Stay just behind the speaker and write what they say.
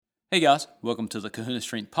Hey guys, welcome to the Kahuna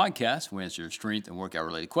Strength Podcast, where we answer your strength and workout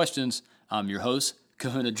related questions. I'm your host,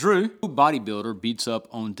 Kahuna Drew. Bodybuilder beats up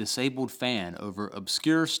on disabled fan over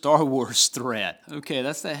obscure Star Wars threat. Okay,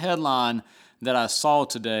 that's the headline that I saw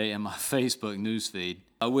today in my Facebook newsfeed.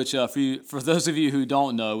 For those of you who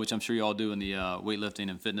don't know, which I'm sure you all do in the weightlifting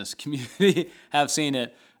and fitness community, have seen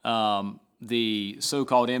it. The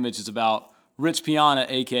so-called image is about Rich Piana,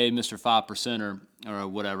 aka Mr. 5%er or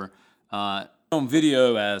whatever. On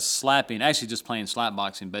video as slapping, actually just playing slap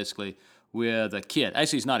boxing basically with a kid.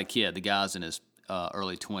 Actually, he's not a kid. The guy's in his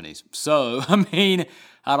early 20s. So,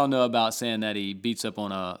 I don't know about saying that he beats up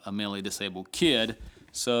on a mentally disabled kid.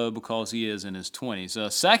 So, because he is in his 20s.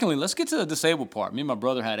 Secondly, let's get to the disabled part. Me and my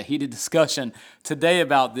brother had a heated discussion today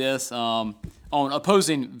about this on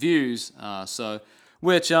opposing views. I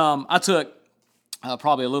took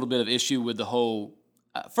probably a little bit of issue with the whole.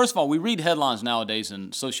 First of all, we read headlines nowadays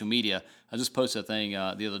in social media. I just posted a thing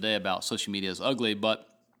the other day about social media is ugly, but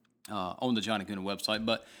on the Johnny Kahuna website.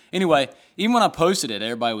 But anyway, even when I posted it,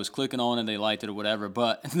 everybody was clicking on it, they liked it or whatever.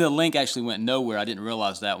 But the link actually went nowhere. I didn't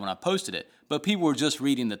realize that when I posted it. But people were just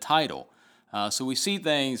reading the title. So we see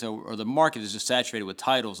things, or the market is just saturated with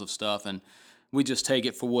titles of stuff, and we just take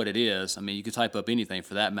it for what it is. You could type up anything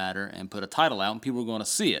for that matter and put a title out, and people are going to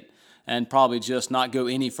see it and probably just not go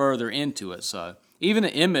any further into it. So even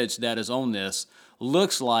the image that is on this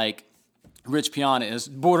looks like Rich Piana is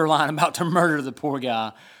borderline about to murder the poor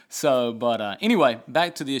guy. So, but anyway,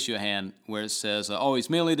 back to the issue at hand where it says, he's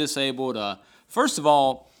mentally disabled. First of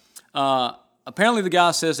all, apparently the guy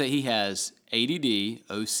says that he has ADD,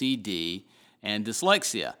 OCD, and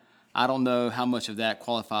dyslexia. I don't know how much of that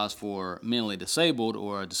qualifies for mentally disabled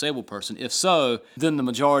or a disabled person. If so, then the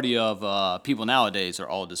majority of people nowadays are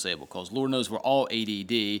all disabled, because Lord knows we're all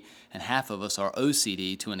ADD, and half of us are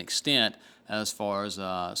OCD to an extent as far as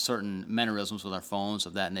certain mannerisms with our phones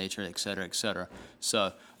of that nature, et cetera, et cetera.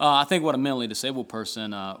 So I think what a mentally disabled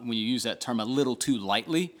person, when you use that term a little too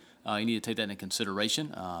lightly, you need to take that into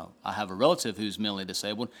consideration. I have a relative who's mentally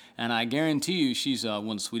disabled, and I guarantee you she's one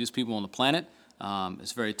of the sweetest people on the planet.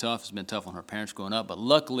 It's very tough. It's been tough on her parents growing up, but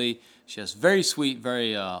luckily she has very sweet,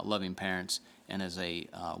 very loving parents and is a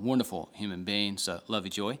wonderful human being. So love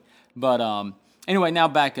you, Joy. But anyway, now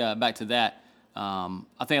back to that.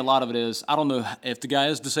 I think a lot of it is, I don't know if the guy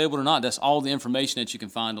is disabled or not. That's all the information that you can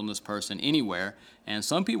find on this person anywhere. And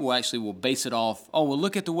some people actually will base it off,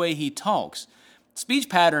 look at the way he talks. Speech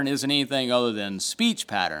pattern isn't anything other than speech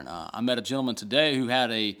pattern. I met a gentleman today who had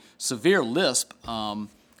a severe lisp,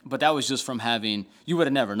 but that was just from having, you would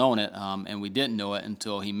have never known it, and we didn't know it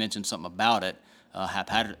until he mentioned something about it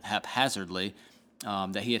haphazardly,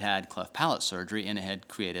 that he had had cleft palate surgery, and it had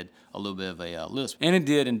created a little bit of a lisp. And it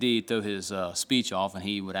did indeed throw his speech off, and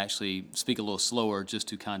he would actually speak a little slower just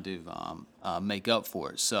to kind of make up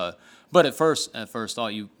for it. So, but at first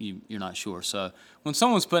thought you're not sure. So when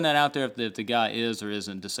someone's putting that out there, if the guy is or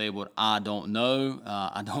isn't disabled, I don't know.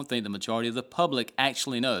 I don't think the majority of the public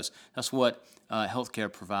actually knows. That's what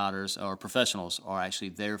healthcare providers or professionals are actually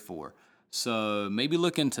there for. So maybe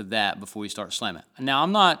look into that before you start slamming. Now,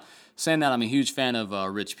 I'm not saying that I'm a huge fan of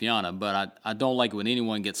Rich Piana, but I don't like it when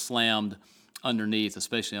anyone gets slammed underneath,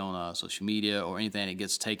 especially on social media or anything that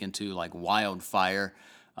gets taken to like wildfire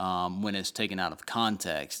when it's taken out of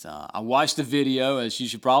context. I watched the video, as you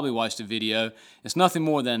should probably watch the video. It's nothing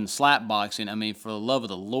more than slap boxing. For the love of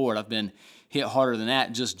the Lord, I've been hit harder than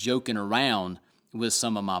that just joking around with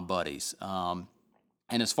some of my buddies.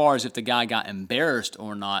 And as far as if the guy got embarrassed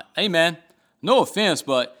or not, hey man, no offense,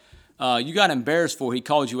 but you got embarrassed for, he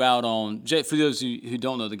called you out on, for those of you who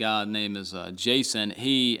don't know, the guy's name is Jason.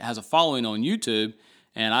 He has a following on YouTube,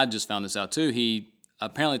 and I just found this out too. He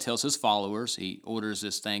apparently tells his followers, he orders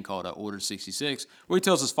this thing called Order 66, where he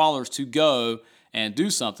tells his followers to go and do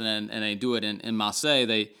something, and they do it in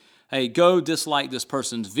Marseille. Hey, go dislike this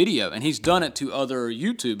person's video. And he's done it to other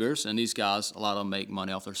YouTubers, and these guys, a lot of them make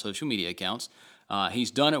money off their social media accounts. He's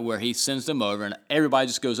done it where he sends them over, and everybody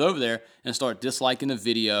just goes over there and start disliking the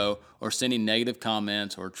video or sending negative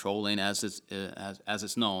comments or trolling as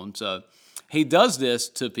it's known. So he does this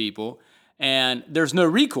to people, and there's no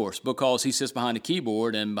recourse because he sits behind a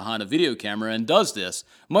keyboard and behind a video camera and does this,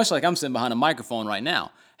 much like I'm sitting behind a microphone right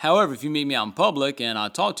now. However, if you meet me out in public and I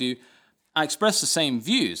talk to you, I express the same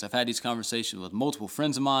views. I've had these conversations with multiple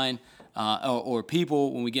friends of mine or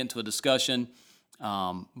people when we get into a discussion.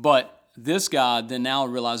 But this guy then now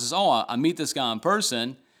realizes, I meet this guy in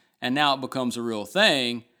person, and now it becomes a real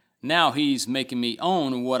thing. Now he's making me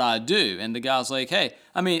own what I do. And the guy's like, hey,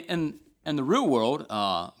 in the real world,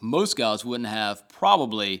 most guys wouldn't have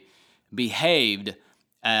probably behaved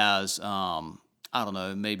as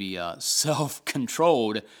maybe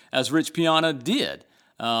self-controlled as Rich Piana did.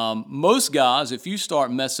 Most guys, if you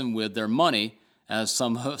start messing with their money, as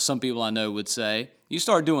some people I know would say, you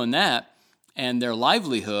start doing that, and their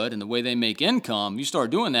livelihood and the way they make income, you start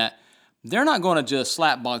doing that, they're not going to just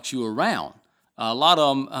slapbox you around. A lot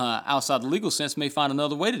of them, outside the legal sense, may find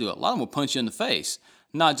another way to do it. A lot of them will punch you in the face,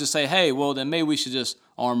 not just say, hey, well, then maybe we should just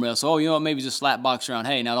arm wrestle. Oh, you know what, maybe just slapbox around.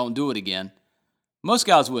 Hey, now don't do it again. Most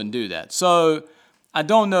guys wouldn't do that. So I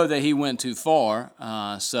don't know that he went too far.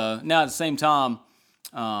 So now at the same time,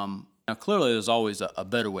 now clearly there's always a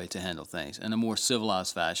better way to handle things in a more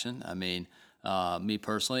civilized fashion. I mean, me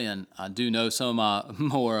personally, and I do know some of my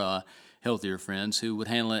more healthier friends who would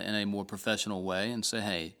handle it in a more professional way and say,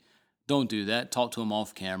 hey, don't do that. Talk to them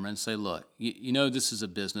off camera and say, look, you know this is a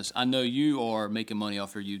business. I know you are making money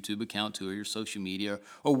off your YouTube account too, or your social media,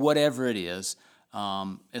 or whatever it is.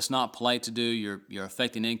 It's not polite to do. You're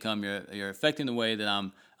affecting income. You're affecting the way that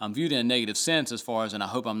I'm viewed in a negative sense, as far as, and I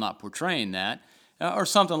hope I'm not portraying that, or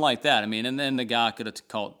something like that. I mean, and then the guy could have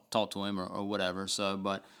talked to him or whatever. So,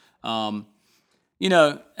 but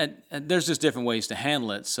there's just different ways to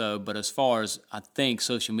handle it. So, but as far as I think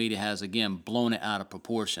social media has, again, blown it out of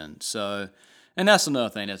proportion. So, and that's another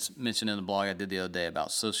thing that's mentioned in the blog I did the other day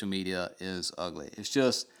about social media is ugly. It's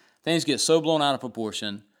just things get so blown out of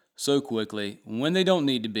proportion so quickly when they don't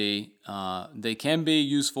need to be. They can be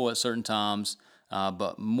useful at certain times,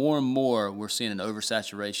 but more and more we're seeing an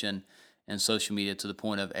oversaturation in social media to the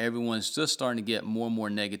point of everyone's just starting to get more and more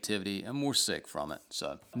negativity and more sick from it.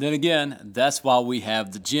 So then again, that's why we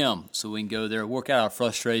have the gym, so we can go there, work out our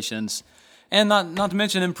frustrations, and not to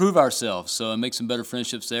mention improve ourselves, so make some better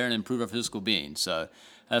friendships there and improve our physical being. So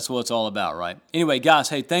that's what it's all about, right? Anyway, guys,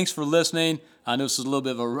 hey, thanks for listening. I know this is a little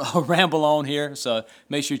bit of a ramble on here, so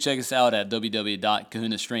make sure you check us out at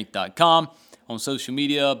www.kahunastrength.com, on social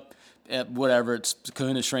media, whatever, it's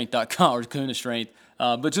kahunastrength.com or kahunastrength.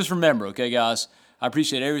 But just remember, okay, guys, I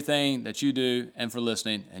appreciate everything that you do and for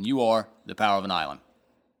listening, and you are the power of an island.